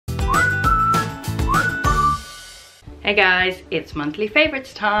Hey guys, it's monthly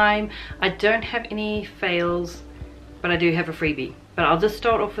favorites time. I don't have any fails, but I do have a freebie. But I'll just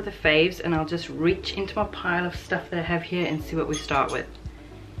start off with the faves and I'll just reach into my pile of stuff that I have here and see what we start with.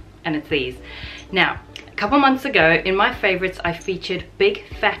 And it's these. Now, a couple months ago in my favorites I featured big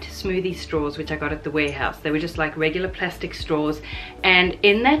fat smoothie straws which I got at the warehouse. They were just like regular plastic straws, and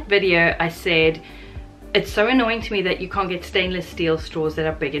in that video I said it's so annoying to me that you can't get stainless steel straws that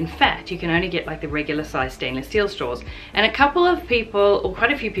are big and fat. You can only get like the regular size stainless steel straws. And a couple of people, or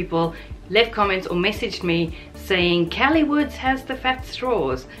quite a few people, left comments or messaged me saying Cali Woods has the fat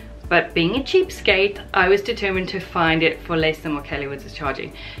straws. But being a cheapskate, I was determined to find it for less than what Cali Woods is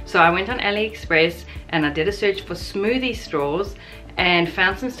charging. So I went on AliExpress and I did a search for smoothie straws and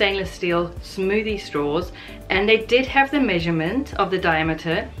found some stainless steel smoothie straws, and they did have the measurement of the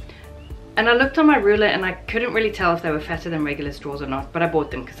diameter. And I looked on my ruler and I couldn't really tell if they were fatter than regular straws or not, but I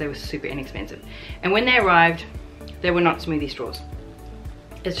bought them because they were super inexpensive. And when they arrived, they were not smoothie straws.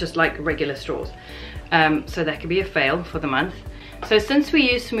 It's just like regular straws. So that could be a fail for the month. So since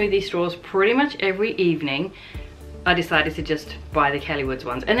we use smoothie straws pretty much every evening, I decided to just buy the Cali Woods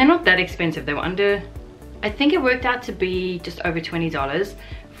ones. And they're not that expensive. They were under, I think it worked out to be just over $20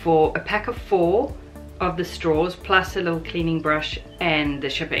 for a pack of 4 of the straws, plus a little cleaning brush and the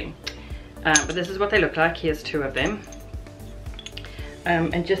shipping. But this is what they look like. Here's 2 of them.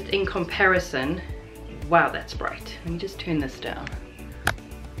 And just in comparison, wow, that's bright. Let me just turn this down.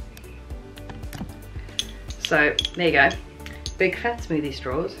 So there you go. Big fat smoothie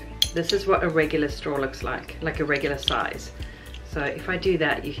straws. This is what a regular straw looks like a regular size. So if I do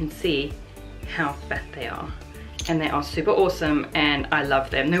that, you can see how fat they are. And they are super awesome and I love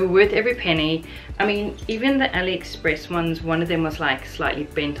them. They were worth every penny. I mean, even the AliExpress ones, one of them was like slightly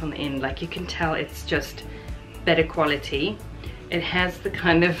bent on the end. Like you can tell it's just better quality. It has the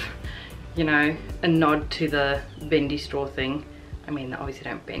kind of, you know, a nod to the bendy straw thing. I mean, they obviously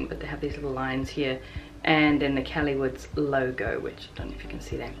don't bend, but they have these little lines here. And then the Cali Woods logo, which I don't know if you can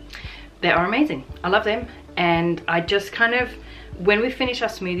see them. They are amazing. I love them. And I just kind of, when we finish our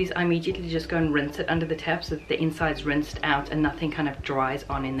smoothies, I immediately just go and rinse it under the tap so that the inside's rinsed out and nothing kind of dries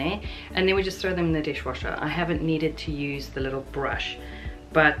on in there. And then we just throw them in the dishwasher. I haven't needed to use the little brush.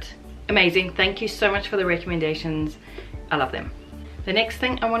 But amazing. Thank you so much for the recommendations. I love them. The next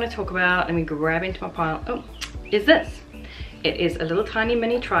thing I want to talk about, let me grab into my pile, is this. It is a little tiny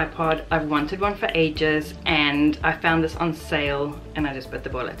mini tripod. I've wanted one for ages and I found this on sale and I just bit the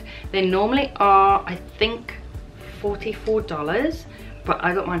bullet. They normally are, I think, $44, but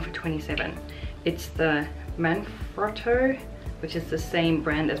I got mine for $27. It's the Manfrotto, which is the same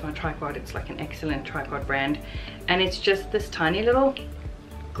brand as my tripod. It's like an excellent tripod brand. And it's just this tiny little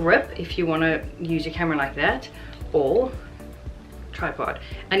grip if you want to use your camera like that, or tripod.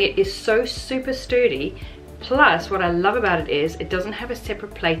 And it is so super sturdy. Plus, what I love about it is it doesn't have a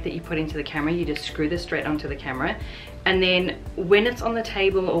separate plate that you put into the camera. You just screw this straight onto the camera. And then when it's on the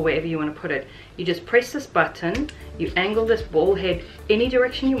table or wherever you want to put it, you just press this button, you angle this ball head any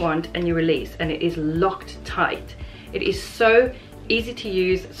direction you want, and you release. And it is locked tight. It is so easy to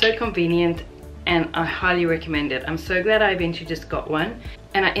use, so convenient, and I highly recommend it. I'm so glad I eventually just got one.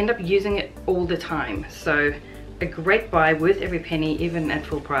 And I end up using it all the time. So a great buy, worth every penny, even at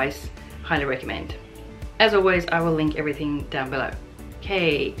full price. Highly recommend. As always, I will link everything down below.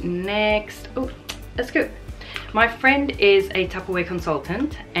 Okay, next, a scoop. My friend is a Tupperware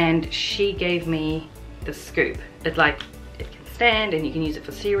consultant and she gave me the scoop. It's like, it can stand and you can use it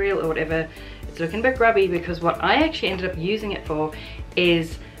for cereal or whatever. It's looking a bit grubby because what I actually ended up using it for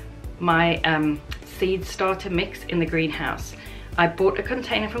is my seed starter mix in the greenhouse. I bought a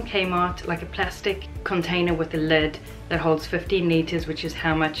container from Kmart, like a plastic container with a lid that holds 15 liters, which is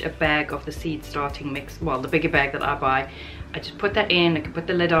how much a bag of the seed starting mix, well, the bigger bag that I buy. I just put that in, I can put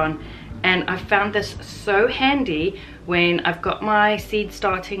the lid on, and I found this so handy when I've got my seed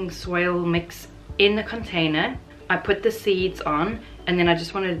starting soil mix in the container. I put the seeds on, and then I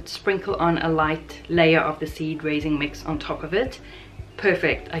just want to sprinkle on a light layer of the seed raising mix on top of it.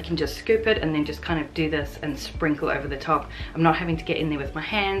 Perfect. I can just scoop it and then just kind of do this and sprinkle over the top. I'm not having to get in there with my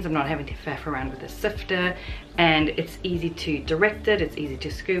hands. I'm not having to faff around with a sifter, and it's easy to direct it. It's easy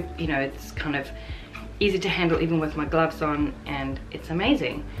to scoop. You know, it's kind of easy to handle even with my gloves on, and it's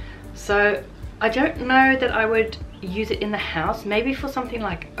amazing. So I don't know that I would use it in the house. Maybe for something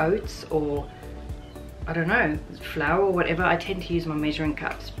like oats or, I don't know, flour or whatever. I tend to use my measuring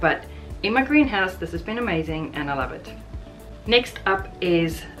cups, but in my greenhouse this has been amazing and I love it. Next up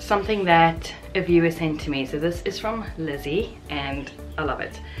is something that a viewer sent to me. So this is from Lizzie and I love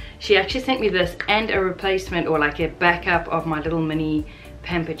it. She actually sent me this and a replacement, or like a backup of my little mini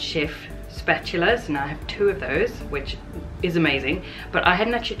Pampered Chef spatulas, and I have 2 of those, which is amazing. But I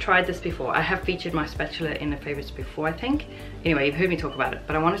hadn't actually tried this before. I have featured my spatula in the favorites before, I think. Anyway, you've heard me talk about it,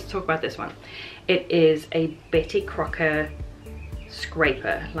 but I wanted to talk about this one. It is a Betty Crocker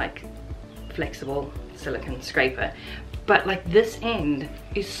scraper, like flexible silicone scraper. But like this end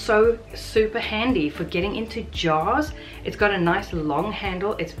is so super handy for getting into jars. It's got a nice long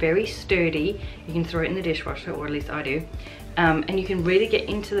handle. It's very sturdy. You can throw it in the dishwasher, or at least I do. And you can really get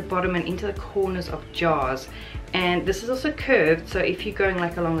into the bottom and into the corners of jars. And this is also curved, so if you're going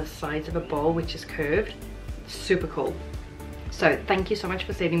like along the sides of a bowl which is curved, super cool. So thank you so much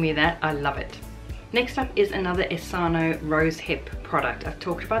for sending me that. I love it. Next up is another Esano Rose Hip product. I've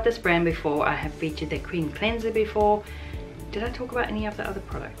talked about this brand before. I have featured their cream cleanser before. Did I talk about any of the other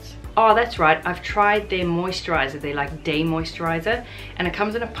products? Oh, that's right. I've tried their moisturizer, their like day moisturizer, and it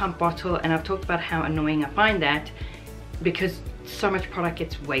comes in a pump bottle, and I've talked about how annoying I find that because so much product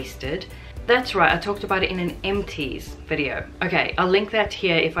gets wasted. That's right, I talked about it in an empties video. Okay, I'll link that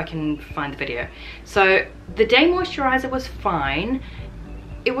here if I can find the video. So the day moisturizer was fine.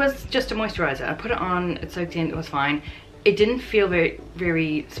 It was just a moisturizer. I put it on, it soaked in, it was fine. It didn't feel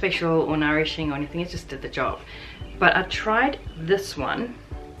very special or nourishing or anything, it just did the job. But I tried this one,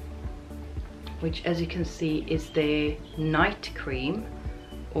 which as you can see is their night cream,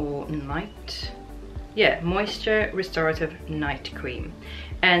 or night, yeah, moisture restorative night cream.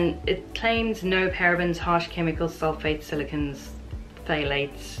 And it claims no parabens, harsh chemicals, sulfates, silicones,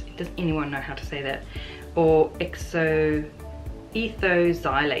 phthalates, does anyone know how to say that, or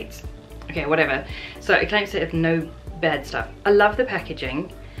ethoxylates, okay, whatever. So it claims to have no bad stuff. I love the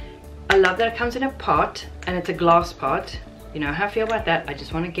packaging. I love that it comes in a pot, and it's a glass pot. You know how I feel about that. I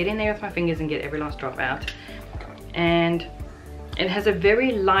just want to get in there with my fingers and get every last drop out. And it has a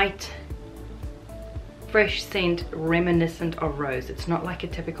very light, fresh scent reminiscent of rose. It's not like a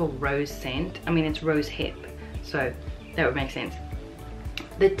typical rose scent. I mean, it's rose hip, so that would make sense.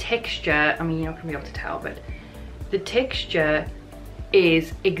 The texture, I mean, you're not gonna be able to tell, but the texture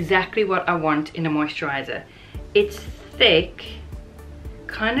is exactly what I want in a moisturizer. It's thick,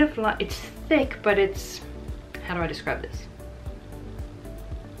 kind of like, it's thick, but it's, how do I describe this?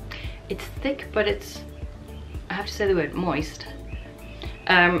 It's thick, but it's, I have to say the word moist.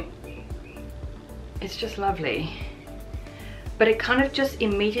 It's just lovely. But it kind of just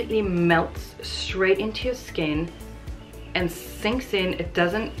immediately melts straight into your skin and sinks in. It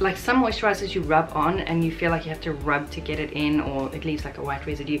doesn't, like some moisturizers you rub on and you feel like you have to rub to get it in, or it leaves like a white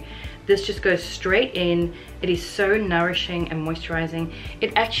residue. This just goes straight in. It is so nourishing and moisturizing.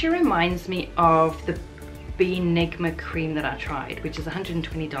 It actually reminds me of the Benigma cream that I tried, which is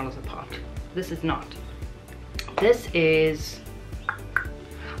 $120 a pot. This is not. This is,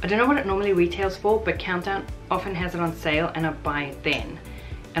 I don't know what it normally retails for, but Countdown often has it on sale and I buy it then.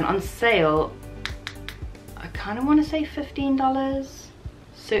 And on sale, I kind of want to say $15,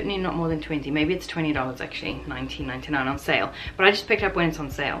 certainly not more than 20, maybe it's $20 actually, $19.99 on sale, but I just picked up when it's on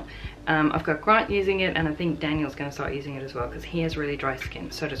sale. I've got Grant using it, and I think Daniel's going to start using it as well because he has really dry skin,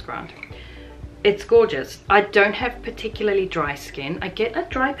 so does Grant. It's gorgeous. I don't have particularly dry skin. I get a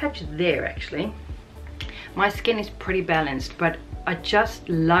dry patch there actually. My skin is pretty balanced, but I just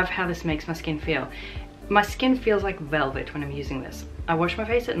love how this makes my skin feel. My skin feels like velvet when I'm using this. I wash my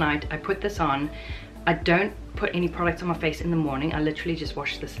face at night, I put this on. I don't put any products on my face in the morning. I literally just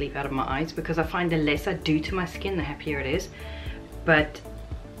wash the sleep out of my eyes because I find the less I do to my skin, the happier it is. But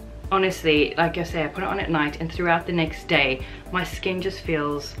honestly, like I say, I put it on at night, and throughout the next day, my skin just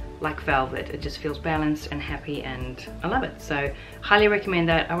feels like velvet. It just feels balanced and happy, and I love it. So highly recommend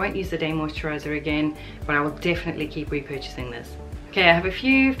that. I won't use the day moisturizer again, but I will definitely keep repurchasing this. Okay, I have a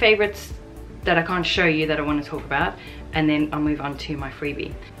few favorites that I can't show you that I want to talk about, and then I'll move on to my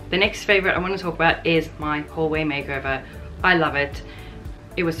freebie. The next favorite I want to talk about is my hallway makeover. I love it.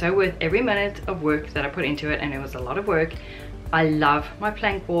 It was so worth every minute of work that I put into it, and it was a lot of work. I love my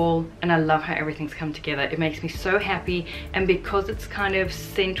plank wall, and I love how everything's come together. It makes me so happy, and because it's kind of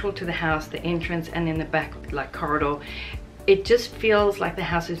central to the house, the entrance and then the back like corridor, it just feels like the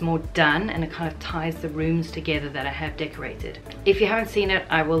house is more done, and it kind of ties the rooms together that I have decorated. If you haven't seen it,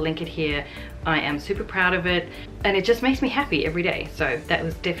 I will link it here. I am super proud of it, and it just makes me happy every day. So that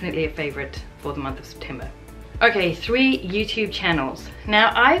was definitely a favorite for the month of September. Okay, 3 YouTube channels.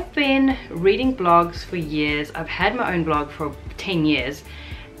 Now, I've been reading blogs for years. I've had my own blog for 10 years,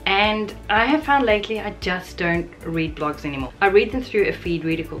 and I have found lately I just don't read blogs anymore. I read them through a feed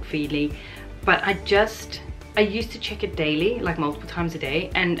reader called Feedly, but I used to check it daily, like multiple times a day,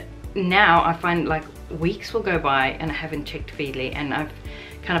 and now I find like weeks will go by and I haven't checked Feedly, and I've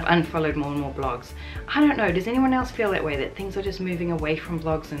kind of unfollowed more and more blogs. I don't know, does anyone else feel that way, that things are just moving away from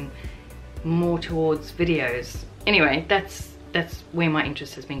blogs and more towards videos? Anyway, that's where my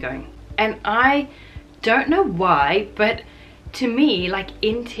interest has been going. And I don't know why, but to me, like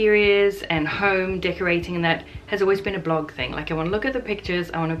interiors and home decorating and that has always been a blog thing. Like I want to look at the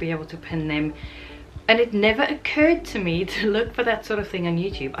pictures, I want to be able to pin them, and it never occurred to me to look for that sort of thing on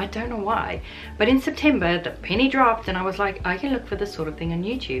YouTube. I don't know why, but in September the penny dropped and I was like, I can look for this sort of thing on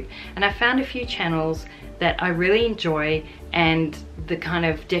YouTube, and I found a few channels that I really enjoy, and the kind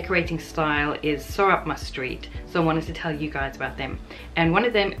of decorating style is so up my street, so I wanted to tell you guys about them. And one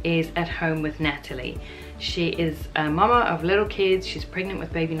of them is At Home with Natalie. She is a mama of little kids. She's pregnant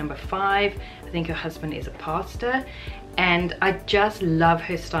with baby number 5. I think her husband is a pastor, and I just love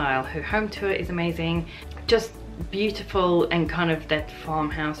her style. Her home tour is amazing, just beautiful and kind of that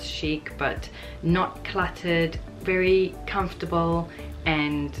farmhouse chic, but not cluttered, very comfortable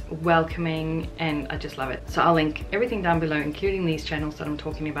and welcoming, and I just love it. So I'll link everything down below, including these channels that I'm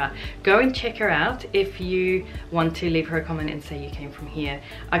talking about. Go and check her out if you want to leave her a comment and say you came from here.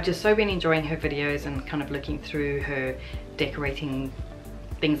 I've just so been enjoying her videos and kind of looking through her decorating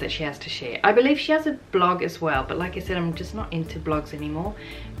things that she has to share. I believe she has a blog as well, but like I said, I'm just not into blogs anymore,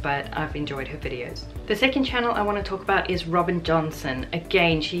 but I've enjoyed her videos. The second channel I want to talk about is Robin Johnson.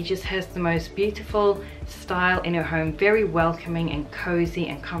 Again, she just has the most beautiful style in her home, very welcoming and cozy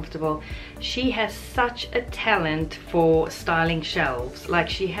and comfortable. She has such a talent for styling shelves. Like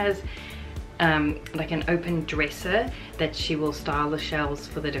she has like an open dresser that she will style the shelves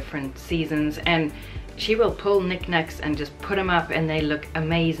for the different seasons, and she will pull knickknacks and just put them up and they look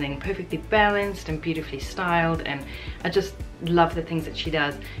amazing, perfectly balanced and beautifully styled, and I just love the things that she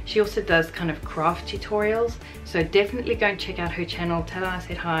does. She also does kind of craft tutorials, so definitely go and check out her channel. Tell her I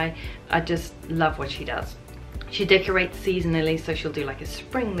said hi. I just love what she does. She decorates seasonally, so she'll do like a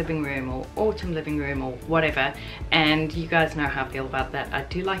spring living room or autumn living room or whatever, and you guys know how I feel about that. I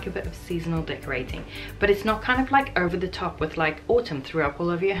do like a bit of seasonal decorating, but it's not kind of like over the top with like autumn throughout all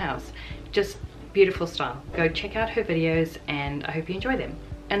over your house. Just beautiful style. Go check out her videos and I hope you enjoy them.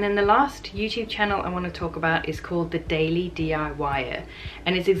 And then the last YouTube channel I want to talk about is called The Daily DIYer,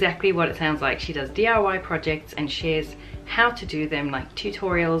 and it's exactly what it sounds like. She does DIY projects and shares how to do them, like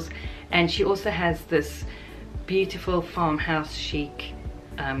tutorials, and she also has this beautiful farmhouse chic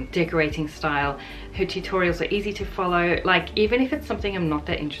decorating style. Her tutorials are easy to follow. Like even if it's something I'm not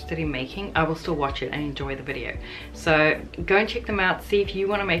that interested in making, I will still watch it and enjoy the video. So go and check them out, see if you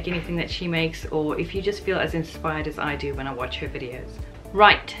want to make anything that she makes, or if you just feel as inspired as I do when I watch her videos.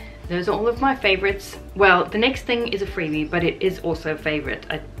 Right, those are all of my favorites. Well, the next thing is a freebie, but it is also a favorite.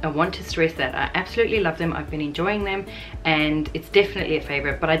 I want to stress that I absolutely love them. I've been enjoying them and it's definitely a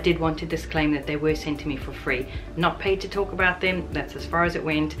favorite, but I did want to disclaim that they were sent to me for free. Not paid to talk about them, that's as far as it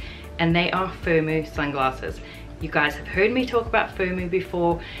went, and they are Firmu sunglasses. You guys have heard me talk about Firmu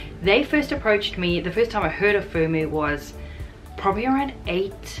before. They first approached me, the first time I heard of Firmu was probably around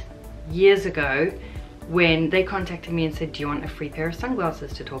 8 years ago, when they contacted me and said, do you want a free pair of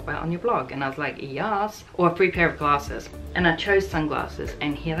sunglasses to talk about on your blog? And I was like, yes, or a free pair of glasses. And I chose sunglasses,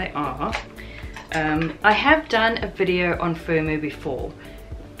 and here they are. I have done a video on Firmu before,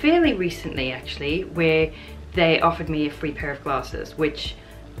 fairly recently actually, where they offered me a free pair of glasses, which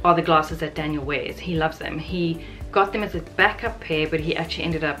are the glasses that Daniel wears. He loves them. He got them as a backup pair, but he actually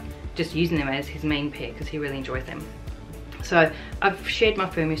ended up just using them as his main pair because he really enjoys them. So I've shared my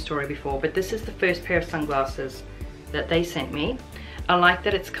Firmu story before, but this is the first pair of sunglasses that they sent me. I like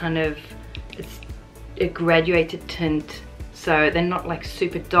that it's kind of, it's a graduated tint, so they're not like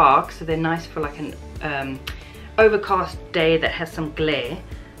super dark, so they're nice for like an overcast day that has some glare,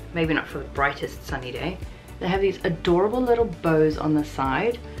 maybe not for the brightest sunny day. They have these adorable little bows on the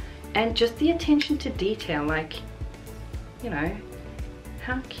side, and just the attention to detail, like, you know,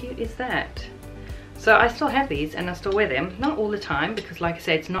 how cute is that? So I still have these and I still wear them, not all the time because like I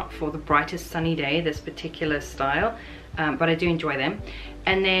said, it's not for the brightest sunny day, this particular style, but I do enjoy them.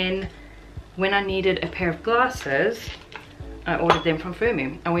 And then when I needed a pair of glasses, I ordered them from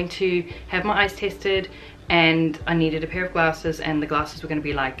Firmu. I went to have my eyes tested and I needed a pair of glasses, and the glasses were going to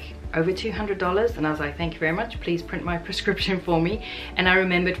be like over $200, and I was like, thank you very much, please print my prescription for me. And I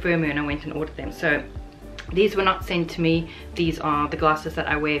remembered Firmu and I went and ordered them. So these were not sent to me. These are the glasses that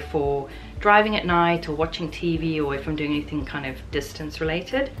I wear for driving at night or watching TV, or if I'm doing anything kind of distance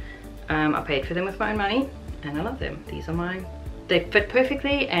related. I paid for them with my own money and I love them. These are mine. They fit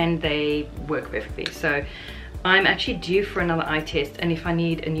perfectly and they work perfectly. So I'm actually due for another eye test, and if I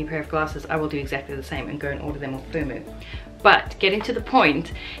need a new pair of glasses, I will do exactly the same and go and order them off Firmoo. But getting to the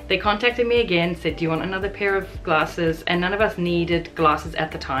point, they contacted me again, said, do you want another pair of glasses? And none of us needed glasses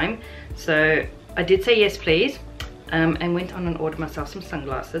at the time. So I did say yes, please, and went on and ordered myself some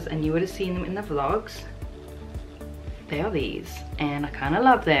sunglasses, and you would have seen them in the vlogs. They are these, and I kind of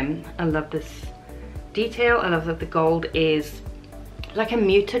love them. I love this detail. I love that the gold is like a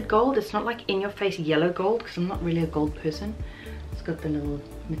muted gold. It's not like in your face yellow gold, because I'm not really a gold person. It's got the little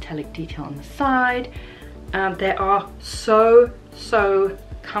metallic detail on the side. They are so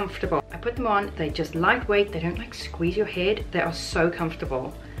comfortable. I put them on, they're just lightweight, they don't like squeeze your head, they are so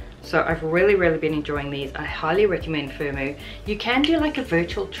comfortable. So I've really been enjoying these. I highly recommend Firmoo. You can do like a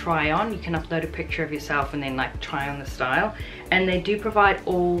virtual try on. You can upload a picture of yourself and then like try on the style, and they do provide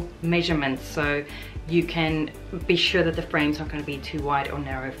all measurements, so you can be sure that the frame's not going to be too wide or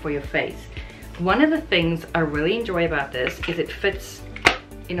narrow for your face. One of the things I really enjoy about this is it fits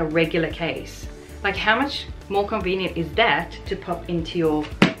in a regular case. Like, how much more convenient is that to pop into your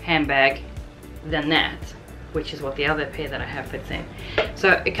handbag than that, which is what the other pair that I have fits in.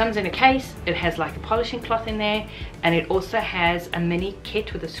 So it comes in a case, it has like a polishing cloth in there, and it also has a mini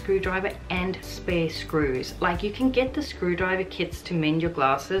kit with a screwdriver and spare screws. Like, you can get the screwdriver kits to mend your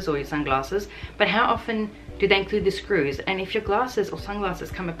glasses or your sunglasses, but how often do they include the screws? And if your glasses or sunglasses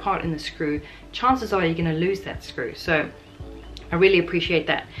come apart in the screw, chances are you're going to lose that screw. So I really appreciate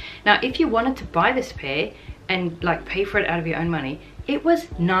that. Now, if you wanted to buy this pair and like pay for it out of your own money, it was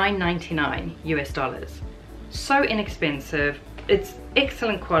 $9.99 US. So inexpensive. It's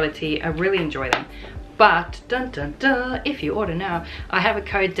excellent quality. I really enjoy them. But dun dun dun, if you order now, I have a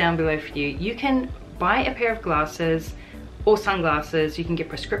code down below for you. You can buy a pair of glasses or sunglasses. You can get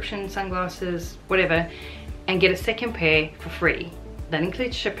prescription sunglasses, whatever, and get a second pair for free. That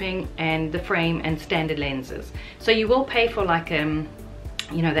includes shipping and the frame and standard lenses. So you will pay for like you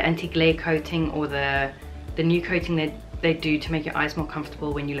know, the anti-glare coating or the new coating that they do to make your eyes more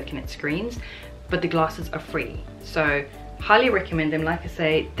comfortable when you're looking at screens, but the glasses are free. So highly recommend them. Like I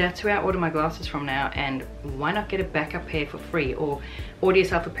say, that's where I order my glasses from now, and why not get a backup pair for free, or order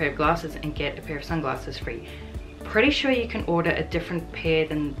yourself a pair of glasses and get a pair of sunglasses free. Pretty sure you can order a different pair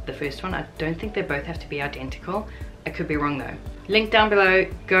than the first one. I don't think they both have to be identical. I could be wrong though. Link down below,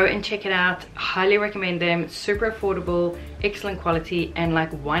 go and check it out. Highly recommend them. Super affordable, excellent quality, and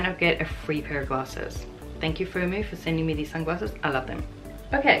like, why not get a free pair of glasses? Thank you Firmoo for sending me these sunglasses. I love them.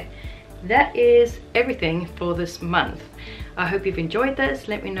 Okay, that is everything for this month. I hope you've enjoyed this.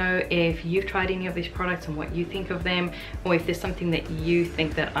 Let me know if you've tried any of these products and what you think of them, or if there's something that you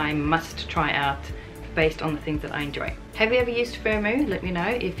think that I must try out based on the things that I enjoy. Have you ever used Firmoo? Let me know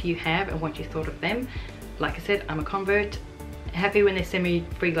if you have and what you thought of them. Like I said, I'm a convert. Happy when they send me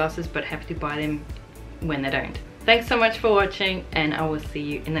free glasses, but happy to buy them when they don't. Thanks so much for watching, and I will see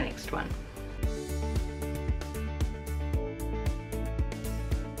you in the next one.